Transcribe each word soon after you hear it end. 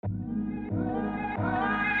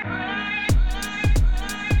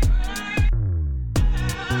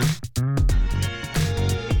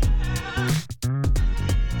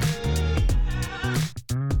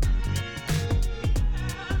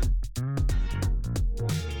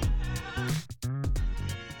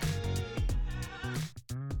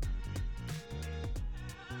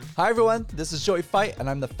Hi everyone, this is Joey Fight and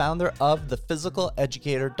I'm the founder of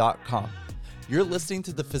thephysicaleducator.com. You're listening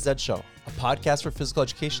to The Phys Ed Show, a podcast for physical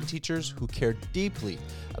education teachers who care deeply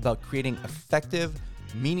about creating effective,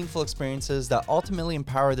 meaningful experiences that ultimately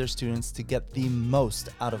empower their students to get the most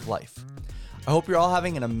out of life. I hope you're all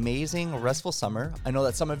having an amazing, restful summer. I know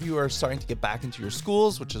that some of you are starting to get back into your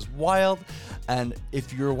schools, which is wild. And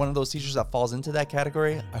if you're one of those teachers that falls into that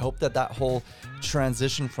category, I hope that that whole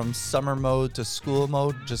transition from summer mode to school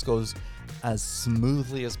mode just goes as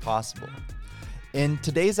smoothly as possible. In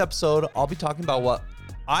today's episode, I'll be talking about what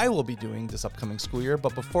I will be doing this upcoming school year.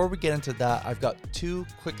 But before we get into that, I've got two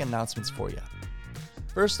quick announcements for you.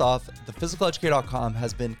 First off, thephysicaleducator.com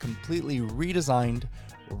has been completely redesigned,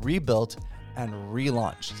 rebuilt, and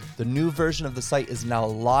relaunched. The new version of the site is now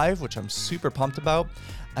live, which I'm super pumped about,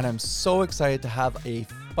 and I'm so excited to have a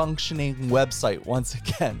functioning website once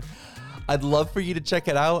again. I'd love for you to check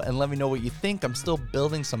it out and let me know what you think. I'm still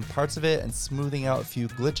building some parts of it and smoothing out a few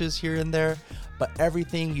glitches here and there, but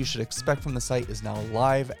everything you should expect from the site is now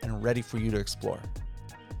live and ready for you to explore.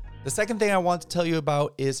 The second thing I want to tell you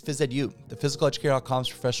about is PhysEdU, the PhysicalEducator.com's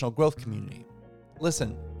professional growth community.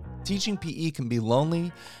 Listen, teaching PE can be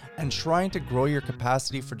lonely, and trying to grow your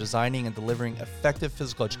capacity for designing and delivering effective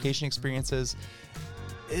physical education experiences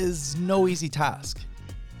is no easy task.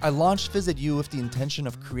 I launched PhysEdU with the intention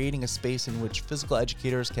of creating a space in which physical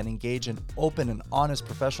educators can engage in open and honest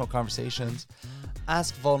professional conversations,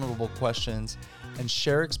 ask vulnerable questions, and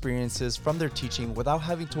share experiences from their teaching without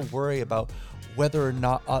having to worry about whether or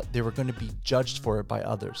not they were going to be judged for it by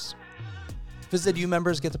others. PhysEdU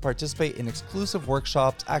members get to participate in exclusive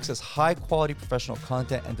workshops, access high-quality professional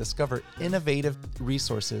content, and discover innovative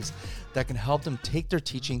resources that can help them take their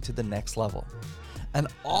teaching to the next level. And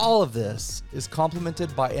all of this is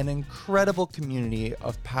complemented by an incredible community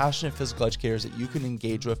of passionate physical educators that you can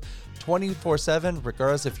engage with 24/7,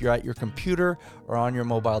 regardless if you're at your computer or on your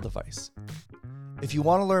mobile device. If you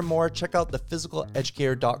want to learn more, check out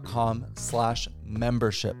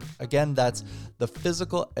thephysicaleducator.com/membership. Again, that's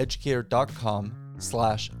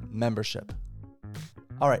thephysicaleducator.com/membership.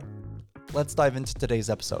 All right, let's dive into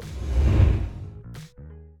today's episode.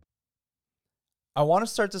 I want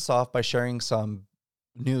to start this off by sharing some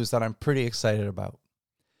news that I'm pretty excited about.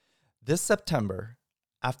 This September,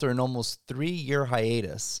 after an almost 3-year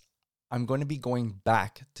hiatus, I'm going to be going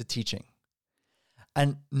back to teaching.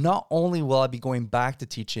 And not only will I be going back to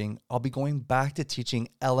teaching, I'll be going back to teaching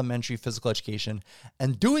elementary physical education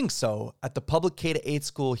and doing so at the public K-8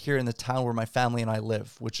 school here in the town where my family and I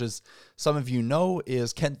live, which, as some of you know,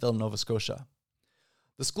 is Kentville, Nova Scotia.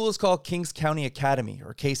 The school is called Kings County Academy,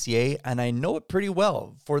 or KCA, and I know it pretty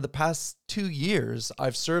well. For the past 2 years,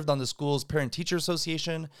 I've served on the school's Parent-Teacher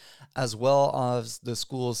Association, as well as the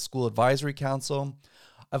school's School Advisory Council.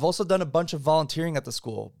 I've also done a bunch of volunteering at the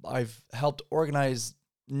school. I've helped organize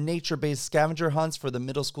nature-based scavenger hunts for the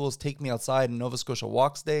middle school's Take Me Outside and Nova Scotia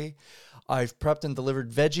Walks Day. I've prepped and delivered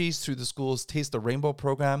veggies through the school's Taste the Rainbow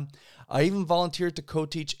program. I even volunteered to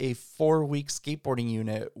co-teach a 4-week skateboarding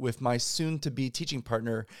unit with my soon-to-be teaching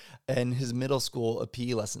partner in his middle school of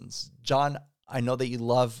PE lessons. John, I know that you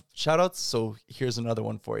love shoutouts, so here's another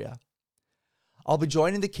one for you. I'll be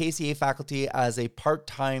joining the KCA faculty as a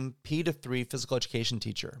part-time P-3 physical education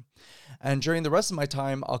teacher. And during the rest of my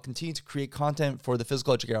time, I'll continue to create content for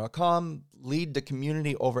thephysicaleducator.com, lead the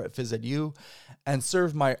community over at PhysEdU, and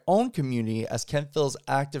serve my own community as Kentville's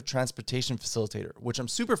active transportation facilitator, which I'm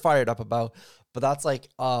super fired up about, but that's like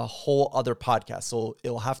a whole other podcast, so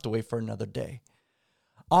it'll have to wait for another day.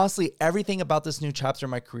 Honestly, everything about this new chapter in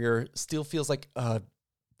my career still feels like a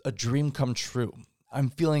dream come true. I'm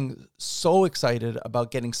feeling so excited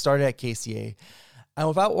about getting started at KCA. And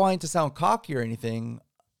without wanting to sound cocky or anything,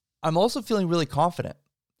 I'm also feeling really confident.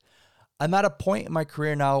 I'm at a point in my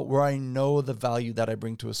career now where I know the value that I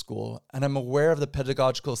bring to a school, and I'm aware of the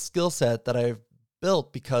pedagogical skill set that I've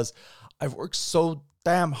built because I've worked so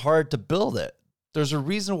damn hard to build it. There's a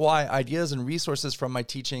reason why ideas and resources from my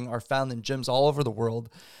teaching are found in gyms all over the world.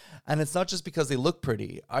 And it's not just because they look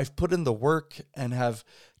pretty. I've put in the work and have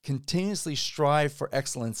continuously strived for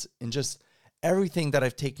excellence in just everything that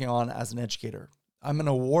I've taken on as an educator. I'm an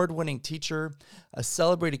award-winning teacher, a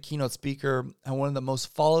celebrated keynote speaker, and one of the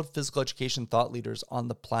most followed physical education thought leaders on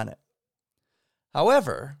the planet.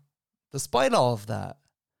 However, despite all of that,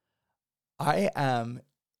 I am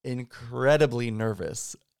incredibly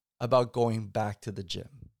nervous about going back to the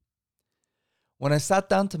gym. When I sat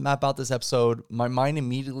down to map out this episode, my mind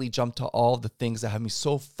immediately jumped to all the things that have me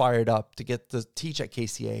so fired up to get to teach at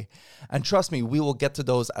KCA. And trust me, we will get to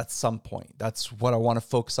those at some point. That's what I want to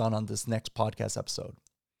focus on this next podcast episode.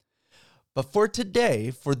 But for today,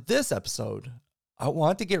 for this episode, I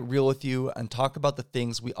want to get real with you and talk about the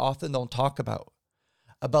things we often don't talk about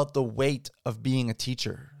the weight of being a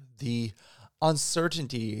teacher, the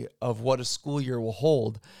uncertainty of what a school year will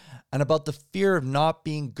hold, and about the fear of not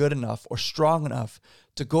being good enough or strong enough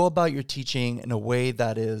to go about your teaching in a way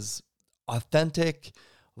that is authentic,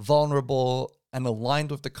 vulnerable, and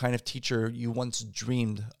aligned with the kind of teacher you once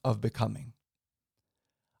dreamed of becoming.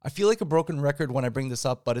 I feel like a broken record when I bring this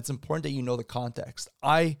up, but it's important that you know the context.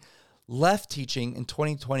 I left teaching in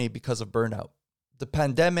 2020 because of burnout. The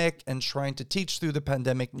pandemic and trying to teach through the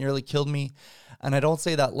pandemic nearly killed me, and I don't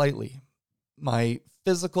say that lightly. My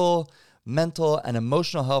physical, mental, and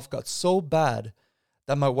emotional health got so bad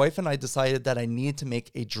that my wife and I decided that I needed to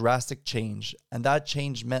make a drastic change, and that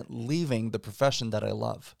change meant leaving the profession that I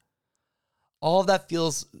love. All of that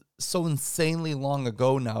feels so insanely long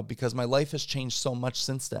ago now because my life has changed so much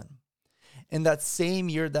since then. In that same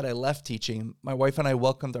year that I left teaching, my wife and I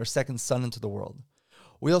welcomed our second son into the world.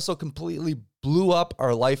 We also completely blew up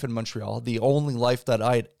our life in Montreal, the only life that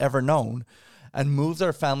I had ever known, and moved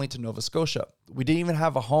our family to Nova Scotia. We didn't even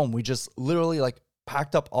have a home. We just literally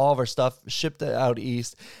packed up all of our stuff, shipped it out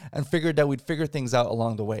east, and figured that we'd figure things out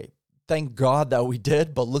along the way. Thank God that we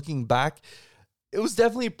did, but looking back, it was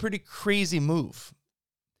definitely a pretty crazy move.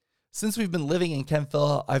 Since we've been living in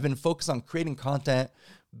Kentville, I've been focused on creating content,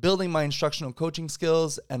 building my instructional coaching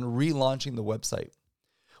skills, and relaunching the website.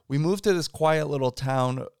 We moved to this quiet little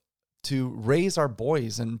town to raise our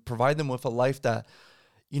boys and provide them with a life that,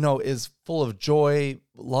 is full of joy,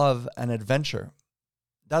 love, and adventure.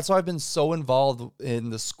 That's why I've been so involved in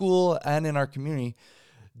the school and in our community,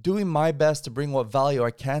 doing my best to bring what value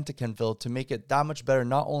I can to Kentville to make it that much better,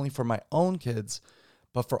 not only for my own kids,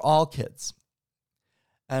 but for all kids.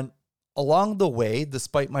 And along the way,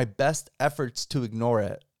 despite my best efforts to ignore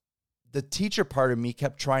it, the teacher part of me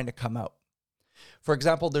kept trying to come out. For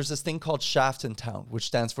example, there's this thing called Shaft in Town, which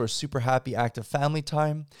stands for Super Happy Active Family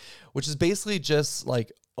Time, which is basically just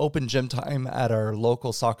open gym time at our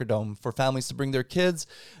local soccer dome for families to bring their kids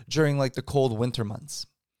during the cold winter months.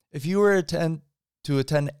 If you were to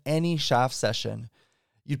attend any Shaft session,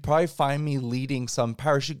 you'd probably find me leading some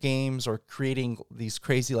parachute games or creating these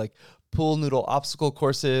crazy pool noodle obstacle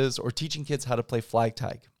courses or teaching kids how to play flag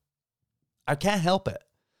tag. I can't help it.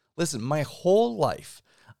 Listen, my whole life,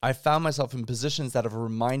 I found myself in positions that have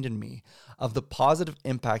reminded me of the positive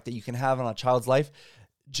impact that you can have on a child's life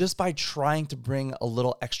just by trying to bring a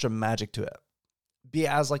little extra magic to it. Be it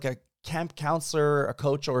as a camp counselor, a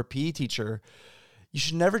coach, or a PE teacher, you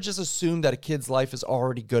should never just assume that a kid's life is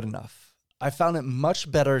already good enough. I found it much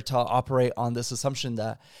better to operate on this assumption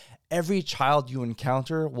that every child you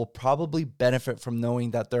encounter will probably benefit from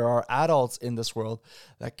knowing that there are adults in this world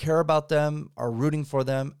that care about them, are rooting for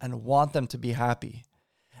them, and want them to be happy.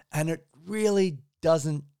 And it really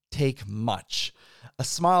doesn't take much. A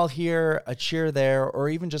smile here, a cheer there, or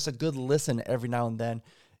even just a good listen every now and then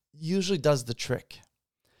usually does the trick.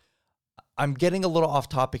 I'm getting a little off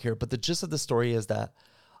topic here, but the gist of the story is that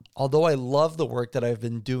although I love the work that I've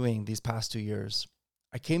been doing these past 2 years,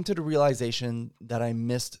 I came to the realization that I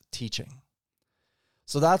missed teaching.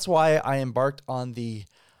 So that's why I embarked on the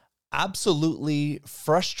absolutely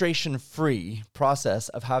frustration-free process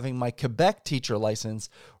of having my Quebec teacher license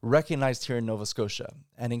recognized here in Nova Scotia.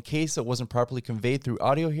 And in case it wasn't properly conveyed through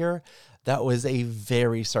audio here, that was a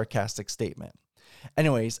very sarcastic statement.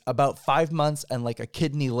 Anyways, about 5 months and a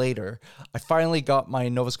kidney later, I finally got my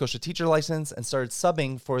Nova Scotia teacher license and started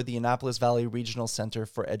subbing for the Annapolis Valley Regional Center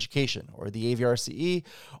for Education, or the AVRCE,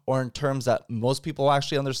 or in terms that most people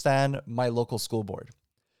actually understand, my local school board.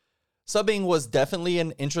 Subbing was definitely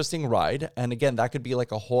an interesting ride, and again, that could be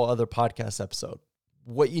a whole other podcast episode.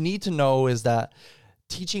 What you need to know is that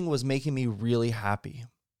teaching was making me really happy.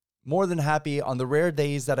 More than happy, on the rare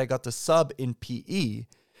days that I got to sub in PE,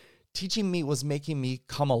 teaching me was making me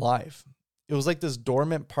come alive. It was this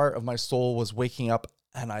dormant part of my soul was waking up,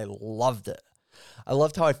 and I loved it. I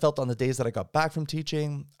loved how I felt on the days that I got back from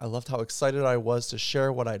teaching. I loved how excited I was to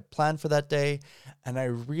share what I'd planned for that day. And I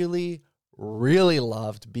really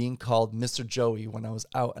loved being called Mr. Joey when I was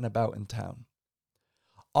out and about in town.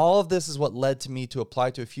 All of this is what led to me to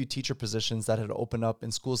apply to a few teacher positions that had opened up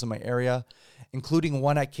in schools in my area, including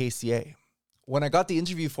one at KCA. When I got the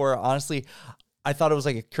interview for it, honestly, I thought it was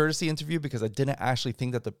a courtesy interview because I didn't actually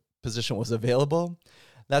think that the position was available.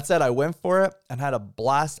 That said, I went for it and had a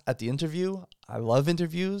blast at the interview. I love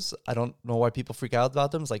interviews. I don't know why people freak out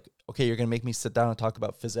about them. It's okay, you're going to make me sit down and talk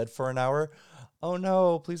about phys ed for an hour. Oh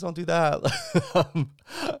no, please don't do that.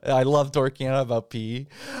 I love talking about PE.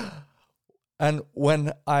 And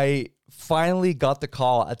when I finally got the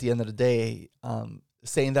call at the end of the day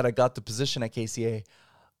saying that I got the position at KCA,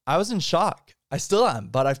 I was in shock. I still am,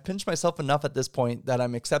 but I've pinched myself enough at this point that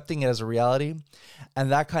I'm accepting it as a reality.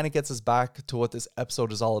 And that kind of gets us back to what this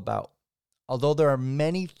episode is all about. Although there are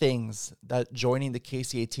many things that joining the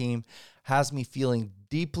KCA team has me feeling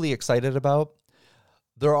deeply excited about,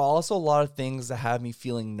 there are also a lot of things that have me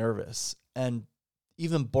feeling nervous and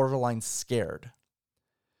even borderline scared.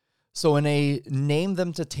 So in a name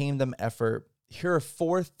them to tame them effort, here are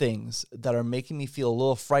 4 things that are making me feel a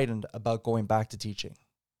little frightened about going back to teaching.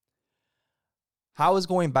 How is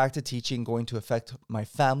going back to teaching going to affect my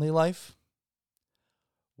family life?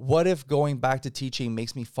 What if going back to teaching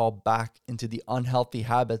makes me fall back into the unhealthy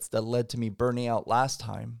habits that led to me burning out last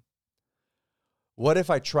time? What if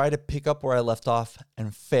I try to pick up where I left off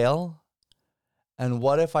and fail? And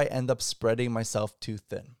what if I end up spreading myself too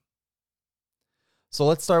thin? So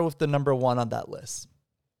let's start with the number 1 on that list.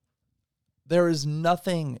 There is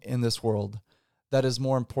nothing in this world that is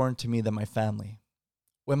more important to me than my family.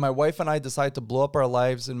 When my wife and I decided to blow up our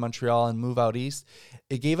lives in Montreal and move out east,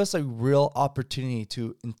 it gave us a real opportunity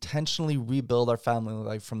to intentionally rebuild our family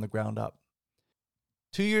life from the ground up.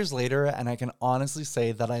 2 years later, and I can honestly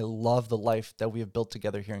say that I love the life that we have built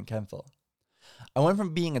together here in Kentville. I went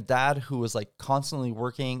from being a dad who was like constantly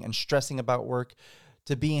working and stressing about work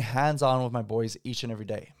to being hands-on with my boys each and every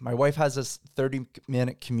day. My wife has this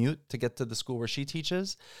 30-minute commute to get to the school where she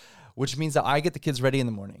teaches, which means that I get the kids ready in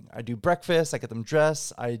the morning. I do breakfast, I get them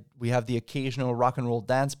dressed, we have the occasional rock and roll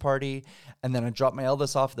dance party, and then I drop my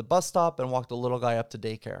eldest off at the bus stop and walk the little guy up to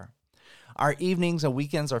daycare. Our evenings and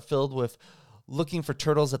weekends are filled with looking for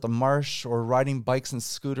turtles at the marsh or riding bikes and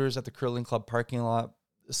scooters at the curling club parking lot,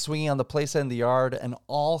 swinging on the playset in the yard, and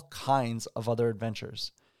all kinds of other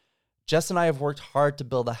adventures. Jess and I have worked hard to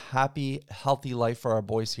build a happy, healthy life for our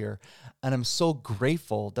boys here, and I'm so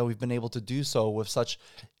grateful that we've been able to do so with such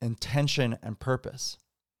intention and purpose.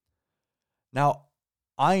 Now,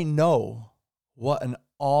 I know what an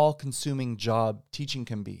all-consuming job teaching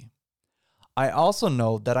can be. I also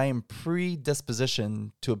know that I am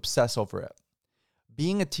predispositioned to obsess over it.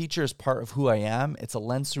 Being a teacher is part of who I am. It's a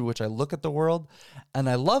lens through which I look at the world, and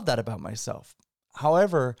I love that about myself.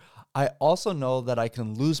 However, I also know that I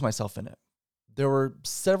can lose myself in it. There were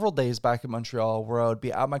several days back in Montreal where I would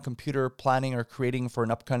be at my computer planning or creating for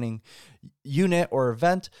an upcoming unit or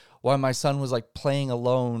event while my son was like playing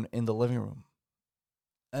alone in the living room.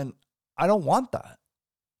 And I don't want that.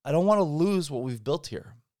 I don't want to lose what we've built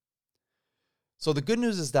here. So the good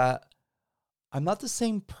news is that I'm not the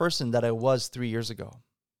same person that I was 3 years ago.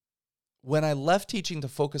 When I left teaching to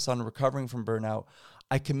focus on recovering from burnout,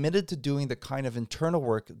 I committed to doing the kind of internal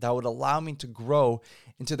work that would allow me to grow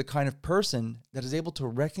into the kind of person that is able to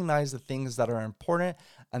recognize the things that are important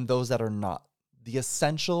and those that are not, the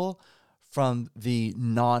essential from the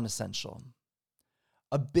non-essential.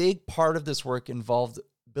 A big part of this work involved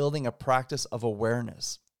building a practice of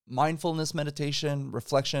awareness, mindfulness meditation,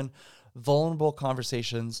 reflection, vulnerable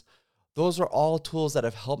conversations. Those are all tools that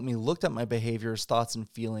have helped me look at my behaviors, thoughts, and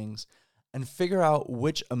feelings and figure out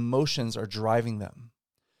which emotions are driving them.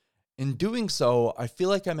 In doing so, I feel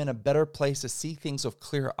like I'm in a better place to see things with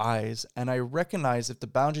clear eyes, and I recognize if the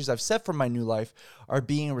boundaries I've set for my new life are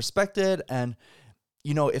being respected and,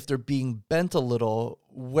 if they're being bent a little,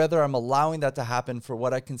 whether I'm allowing that to happen for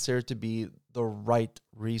what I consider to be the right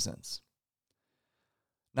reasons.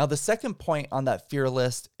 Now, the second point on that fear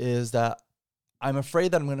list is that I'm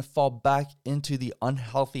afraid that I'm going to fall back into the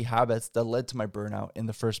unhealthy habits that led to my burnout in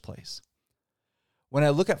the first place. When I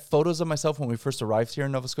look at photos of myself when we first arrived here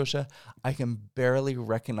in Nova Scotia, I can barely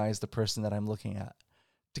recognize the person that I'm looking at.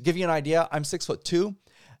 To give you an idea, I'm 6'2",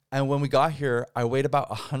 and when we got here, I weighed about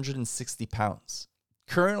 160 pounds.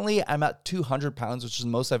 Currently, I'm at 200 pounds, which is the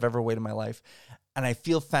most I've ever weighed in my life, and I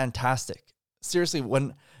feel fantastic. Seriously,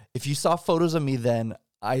 if you saw photos of me then,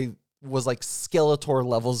 I was like Skeletor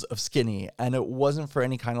levels of skinny, and it wasn't for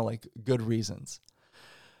any kind of like good reasons.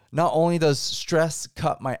 Not only does stress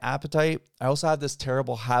cut my appetite, I also have this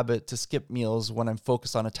terrible habit to skip meals when I'm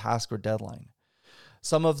focused on a task or deadline.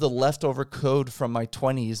 Some of the leftover code from my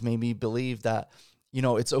 20s made me believe that,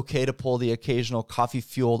 it's okay to pull the occasional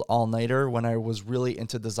coffee-fueled all-nighter when I was really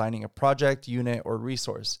into designing a project, unit, or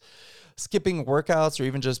resource. Skipping workouts or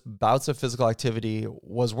even just bouts of physical activity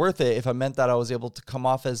was worth it if it meant that I was able to come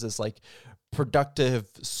off as this like productive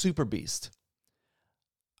super beast.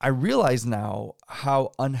 I realize now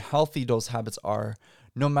how unhealthy those habits are,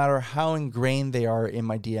 no matter how ingrained they are in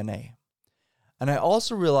my DNA. And I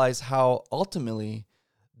also realize how ultimately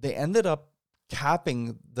they ended up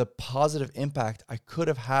capping the positive impact I could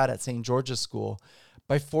have had at St. George's School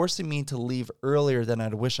by forcing me to leave earlier than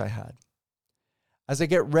I'd wish I had. As I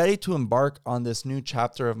get ready to embark on this new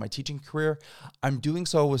chapter of my teaching career, I'm doing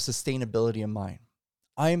so with sustainability in mind.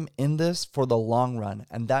 I'm in this for the long run,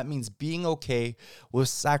 and that means being okay with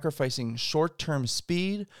sacrificing short-term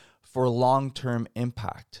speed for long-term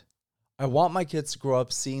impact. I want my kids to grow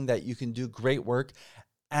up seeing that you can do great work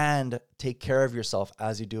and take care of yourself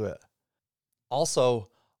as you do it. Also,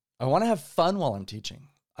 I want to have fun while I'm teaching.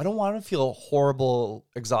 I don't want to feel horrible,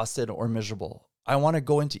 exhausted, or miserable. I want to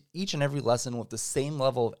go into each and every lesson with the same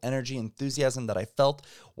level of energy and enthusiasm that I felt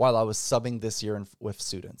while I was subbing this year with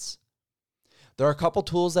students. There are a couple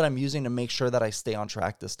tools that I'm using to make sure that I stay on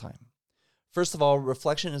track this time. First of all,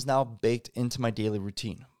 reflection is now baked into my daily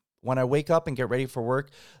routine. When I wake up and get ready for work,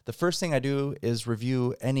 the first thing I do is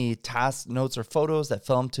review any tasks, notes, or photos that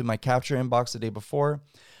fell into my capture inbox the day before.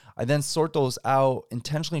 I then sort those out,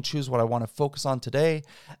 intentionally choose what I want to focus on today,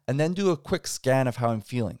 and then do a quick scan of how I'm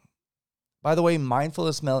feeling. By the way,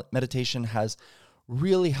 mindfulness meditation has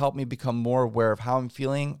really helped me become more aware of how I'm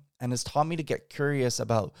feeling and has taught me to get curious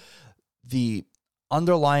about the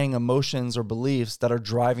underlying emotions or beliefs that are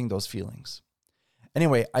driving those feelings.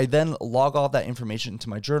 Anyway, I then log all that information into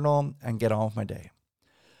my journal and get on with my day.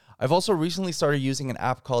 I've also recently started using an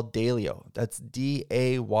app called Daylio. That's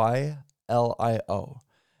Daylio.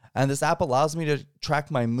 And this app allows me to track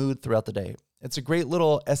my mood throughout the day. It's a great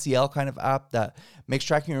little SEL kind of app that makes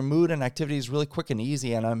tracking your mood and activities really quick and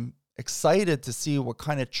easy. And I'm excited to see what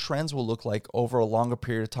kind of trends will look like over a longer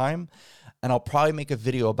period of time. And I'll probably make a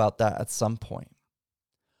video about that at some point.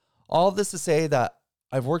 All of this to say that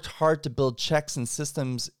I've worked hard to build checks and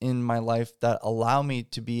systems in my life that allow me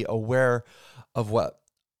to be aware of what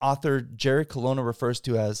author Jerry Colonna refers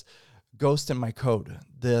to as ghost in my code,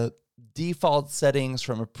 the default settings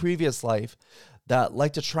from a previous life that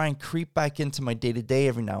like to try and creep back into my day-to-day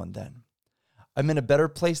every now and then. I'm in a better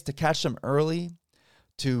place to catch them early,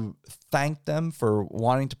 to thank them for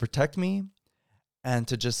wanting to protect me, and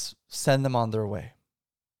to just send them on their way.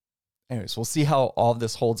 Anyways, we'll see how all of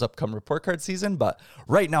this holds up come report card season, but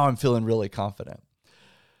right now I'm feeling really confident.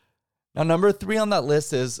 Now, number 3 on that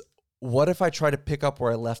list is, what if I try to pick up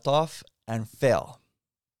where I left off and fail?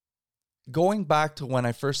 Going back to when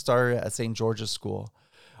I first started at St. George's School,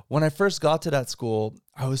 when I first got to that school,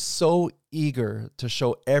 I was so eager to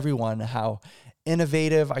show everyone how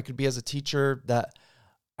innovative I could be as a teacher that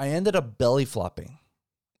I ended up belly flopping.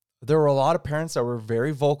 There were a lot of parents that were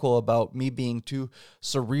very vocal about me being too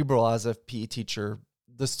cerebral as a PE teacher.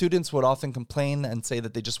 The students would often complain and say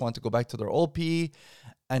that they just want to go back to their old PE.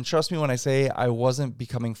 And trust me when I say I wasn't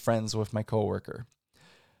becoming friends with my coworker.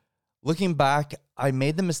 Looking back, I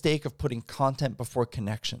made the mistake of putting content before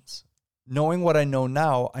connections. Knowing what I know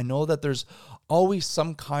now, I know that there's always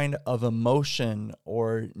some kind of emotion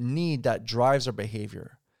or need that drives our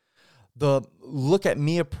behavior. The look at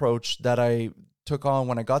me approach that I took on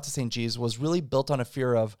when I got to St. G's was really built on a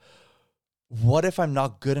fear of, what if I'm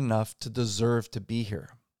not good enough to deserve to be here?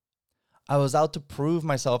 I was out to prove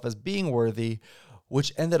myself as being worthy,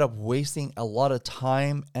 which ended up wasting a lot of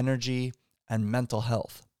time, energy, and mental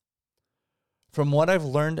health. From what I've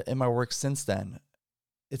learned in my work since then,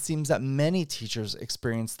 it seems that many teachers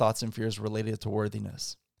experience thoughts and fears related to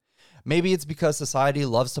worthiness. Maybe it's because society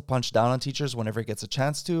loves to punch down on teachers whenever it gets a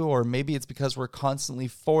chance to, or maybe it's because we're constantly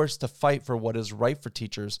forced to fight for what is right for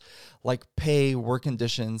teachers, like pay, work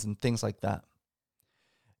conditions, and things like that.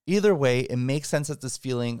 Either way, it makes sense that this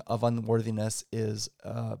feeling of unworthiness is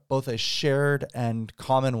both a shared and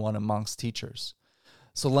common one amongst teachers.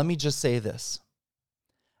 So let me just say this.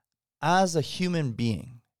 As a human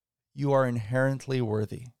being, you are inherently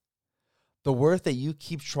worthy. The worth that you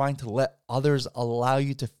keep trying to let others allow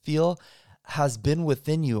you to feel has been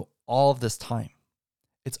within you all of this time.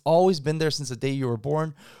 It's always been there since the day you were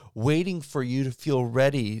born, waiting for you to feel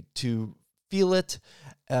ready to feel it,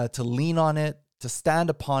 to lean on it, to stand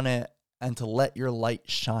upon it, and to let your light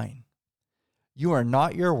shine. You are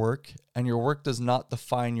not your work, and your work does not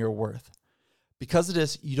define your worth. Because of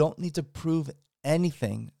this, you don't need to prove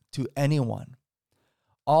anything to anyone.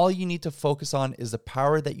 All you need to focus on is the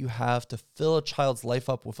power that you have to fill a child's life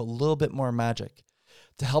up with a little bit more magic,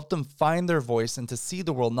 to help them find their voice and to see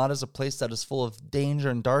the world not as a place that is full of danger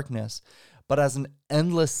and darkness, but as an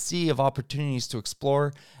endless sea of opportunities to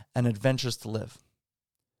explore and adventures to live.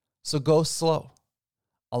 So go slow.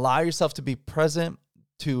 Allow yourself to be present,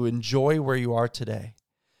 to enjoy where you are today.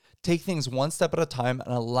 Take things one step at a time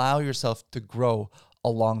and allow yourself to grow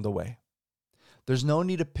along the way. There's no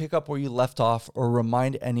need to pick up where you left off or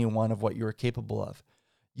remind anyone of what you are capable of.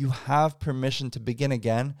 You have permission to begin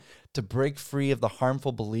again, to break free of the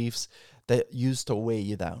harmful beliefs that used to weigh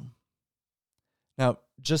you down. Now,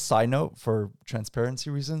 just side note for transparency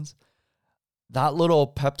reasons, That little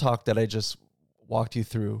pep talk that I just walked you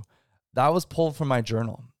through, that was pulled from my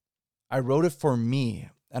journal. I wrote it for me,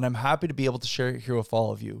 and I'm happy to be able to share it here with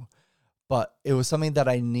all of you. But it was something that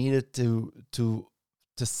I needed to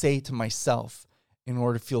say to myself in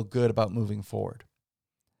order to feel good about moving forward.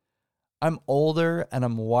 I'm older and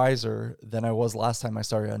I'm wiser than I was last time I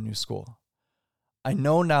started a new school. I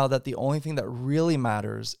know now that the only thing that really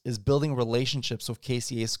matters is building relationships with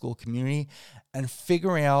KCA school community and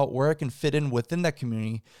figuring out where I can fit in within that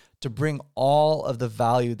community to bring all of the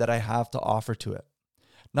value that I have to offer to it.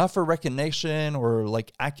 Not for recognition or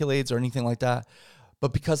like accolades or anything like that,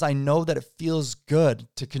 but because I know that it feels good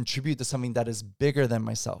to contribute to something that is bigger than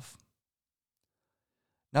myself.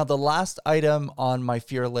 Now, the last item on my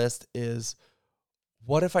fear list is,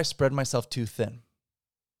 what if I spread myself too thin?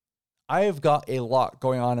 I have got a lot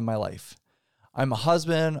going on in my life. I'm a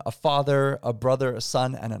husband, a father, a brother, a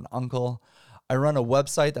son, and an uncle. I run a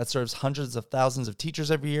website that serves hundreds of thousands of teachers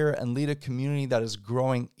every year and lead a community that is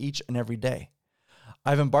growing each and every day.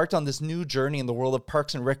 I've embarked on this new journey in the world of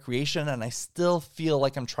parks and recreation, and I still feel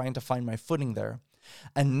like I'm trying to find my footing there.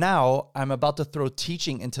 And now I'm about to throw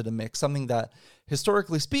teaching into the mix, something that,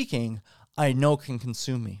 historically speaking, I know can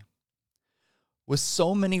consume me. With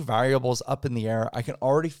so many variables up in the air, I can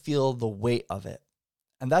already feel the weight of it.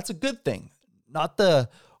 And that's a good thing. Not the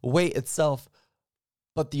weight itself,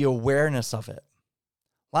 but the awareness of it.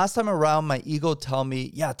 Last time around, my ego told me,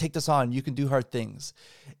 yeah, take this on, you can do hard things.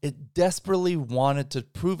 It desperately wanted to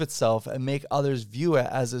prove itself and make others view it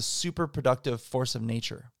as a super productive force of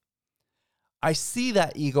nature. I see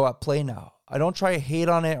that ego at play now. I don't try to hate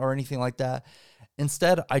on it or anything like that.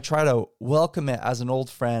 Instead, I try to welcome it as an old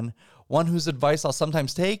friend, one whose advice I'll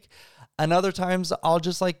sometimes take, and other times I'll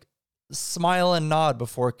just like smile and nod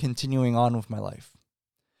before continuing on with my life.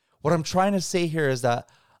 What I'm trying to say here is that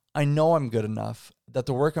I know I'm good enough, that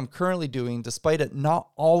the work I'm currently doing, despite it not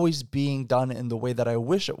always being done in the way that I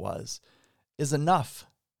wish it was, is enough.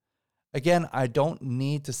 Again, I don't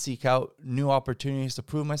need to seek out new opportunities to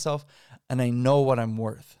prove myself, and I know what I'm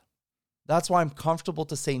worth. That's why I'm comfortable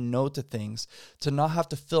to say no to things, to not have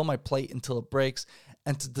to fill my plate until it breaks,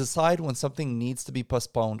 and to decide when something needs to be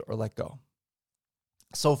postponed or let go.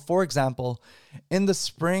 So, for example, in the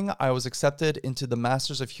spring, I was accepted into the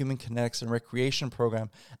Masters of Human Kinetics and Recreation program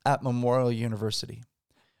at Memorial University.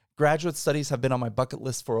 Graduate studies have been on my bucket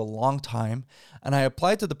list for a long time, and I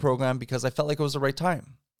applied to the program because I felt like it was the right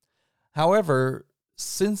time. However,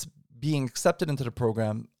 since being accepted into the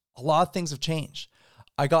program, a lot of things have changed.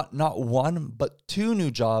 I got not one, but two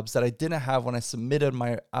new jobs that I didn't have when I submitted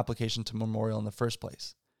my application to Memorial in the first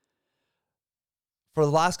place. For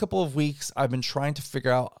the last couple of weeks, I've been trying to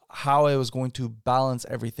figure out how I was going to balance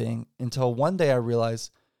everything until one day I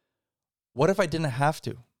realized, what if I didn't have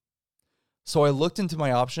to? So I looked into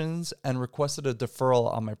my options and requested a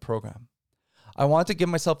deferral on my program. I wanted to give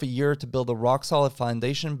myself a year to build a rock-solid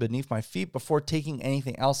foundation beneath my feet before taking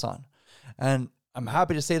anything else on. And I'm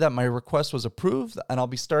happy to say that my request was approved, and I'll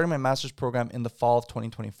be starting my master's program in the fall of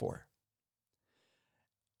 2024.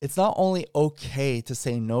 It's not only okay to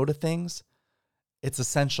say no to things, it's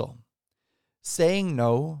essential. Saying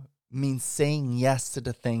no means saying yes to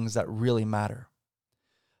the things that really matter.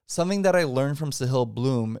 Something that I learned from Sahil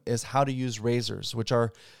Bloom is how to use razors, which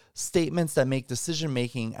are statements that make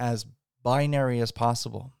decision-making as binary as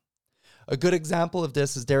possible. A good example of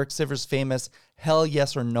this is Derek Sivers' famous hell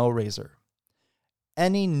yes or no razor.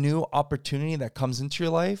 Any new opportunity that comes into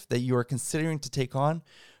your life that you are considering to take on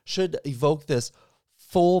should evoke this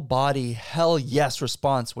full body hell yes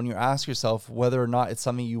response when you ask yourself whether or not it's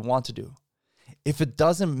something you want to do. If it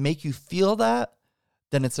doesn't make you feel that,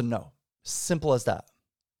 then it's a no. Simple as that.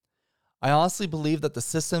 I honestly believe that the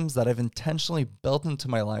systems that I've intentionally built into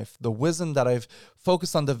my life, the wisdom that I've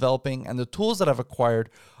focused on developing, and the tools that I've acquired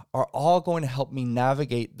are all going to help me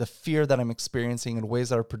navigate the fear that I'm experiencing in ways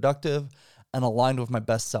that are productive and aligned with my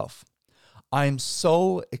best self. I'm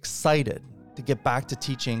so excited to get back to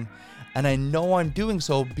teaching, and I know I'm doing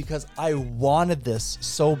so because I wanted this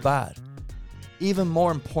so bad. Even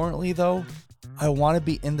more importantly though, I want to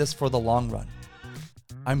be in this for the long run.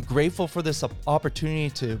 I'm grateful for this opportunity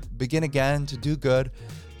to begin again, to do good,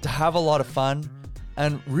 to have a lot of fun,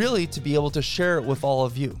 and really to be able to share it with all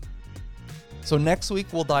of you. So next week,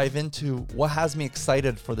 we'll dive into what has me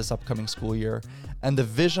excited for this upcoming school year and the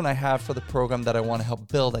vision I have for the program that I want to help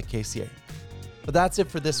build at KCA. But that's it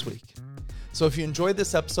for this week. So if you enjoyed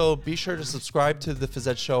this episode, be sure to subscribe to The Phys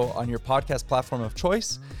Ed Show on your podcast platform of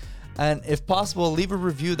choice. And if possible, leave a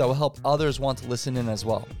review that will help others want to listen in as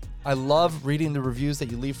well. I love reading the reviews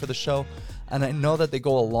that you leave for the show, and I know that they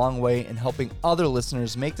go a long way in helping other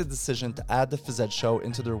listeners make the decision to add the Phys Ed Show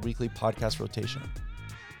into their weekly podcast rotation.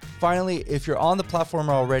 Finally, if you're on the platform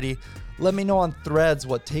already, let me know on Threads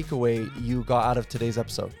what takeaway you got out of today's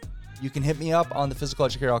episode. You can hit me up on the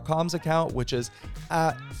physicaleducator.com's account, which is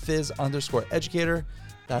at phys_educator.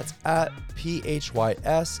 That's at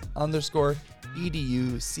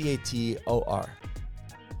PHYS_EDUCATOR.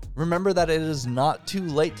 Remember that it is not too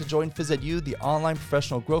late to join Phys Ed U, the online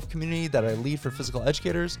professional growth community that I lead for physical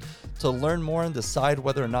educators. To learn more and decide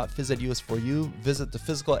whether or not Phys Ed U is for you, visit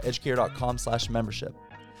thephysicaleducator.com/membership.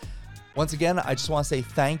 Once again, I just want to say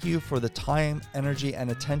thank you for the time, energy,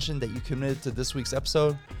 and attention that you committed to this week's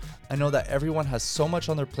episode. I know that everyone has so much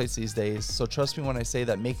on their plates these days, so trust me when I say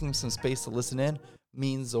that making some space to listen in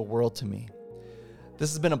means the world to me. This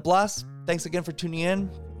has been a blast. Thanks again for tuning in.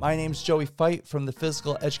 My name's Joey Fight from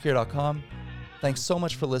thephysicaleducator.com. Thanks so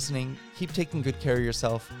much for listening. Keep taking good care of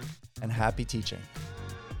yourself, and happy teaching.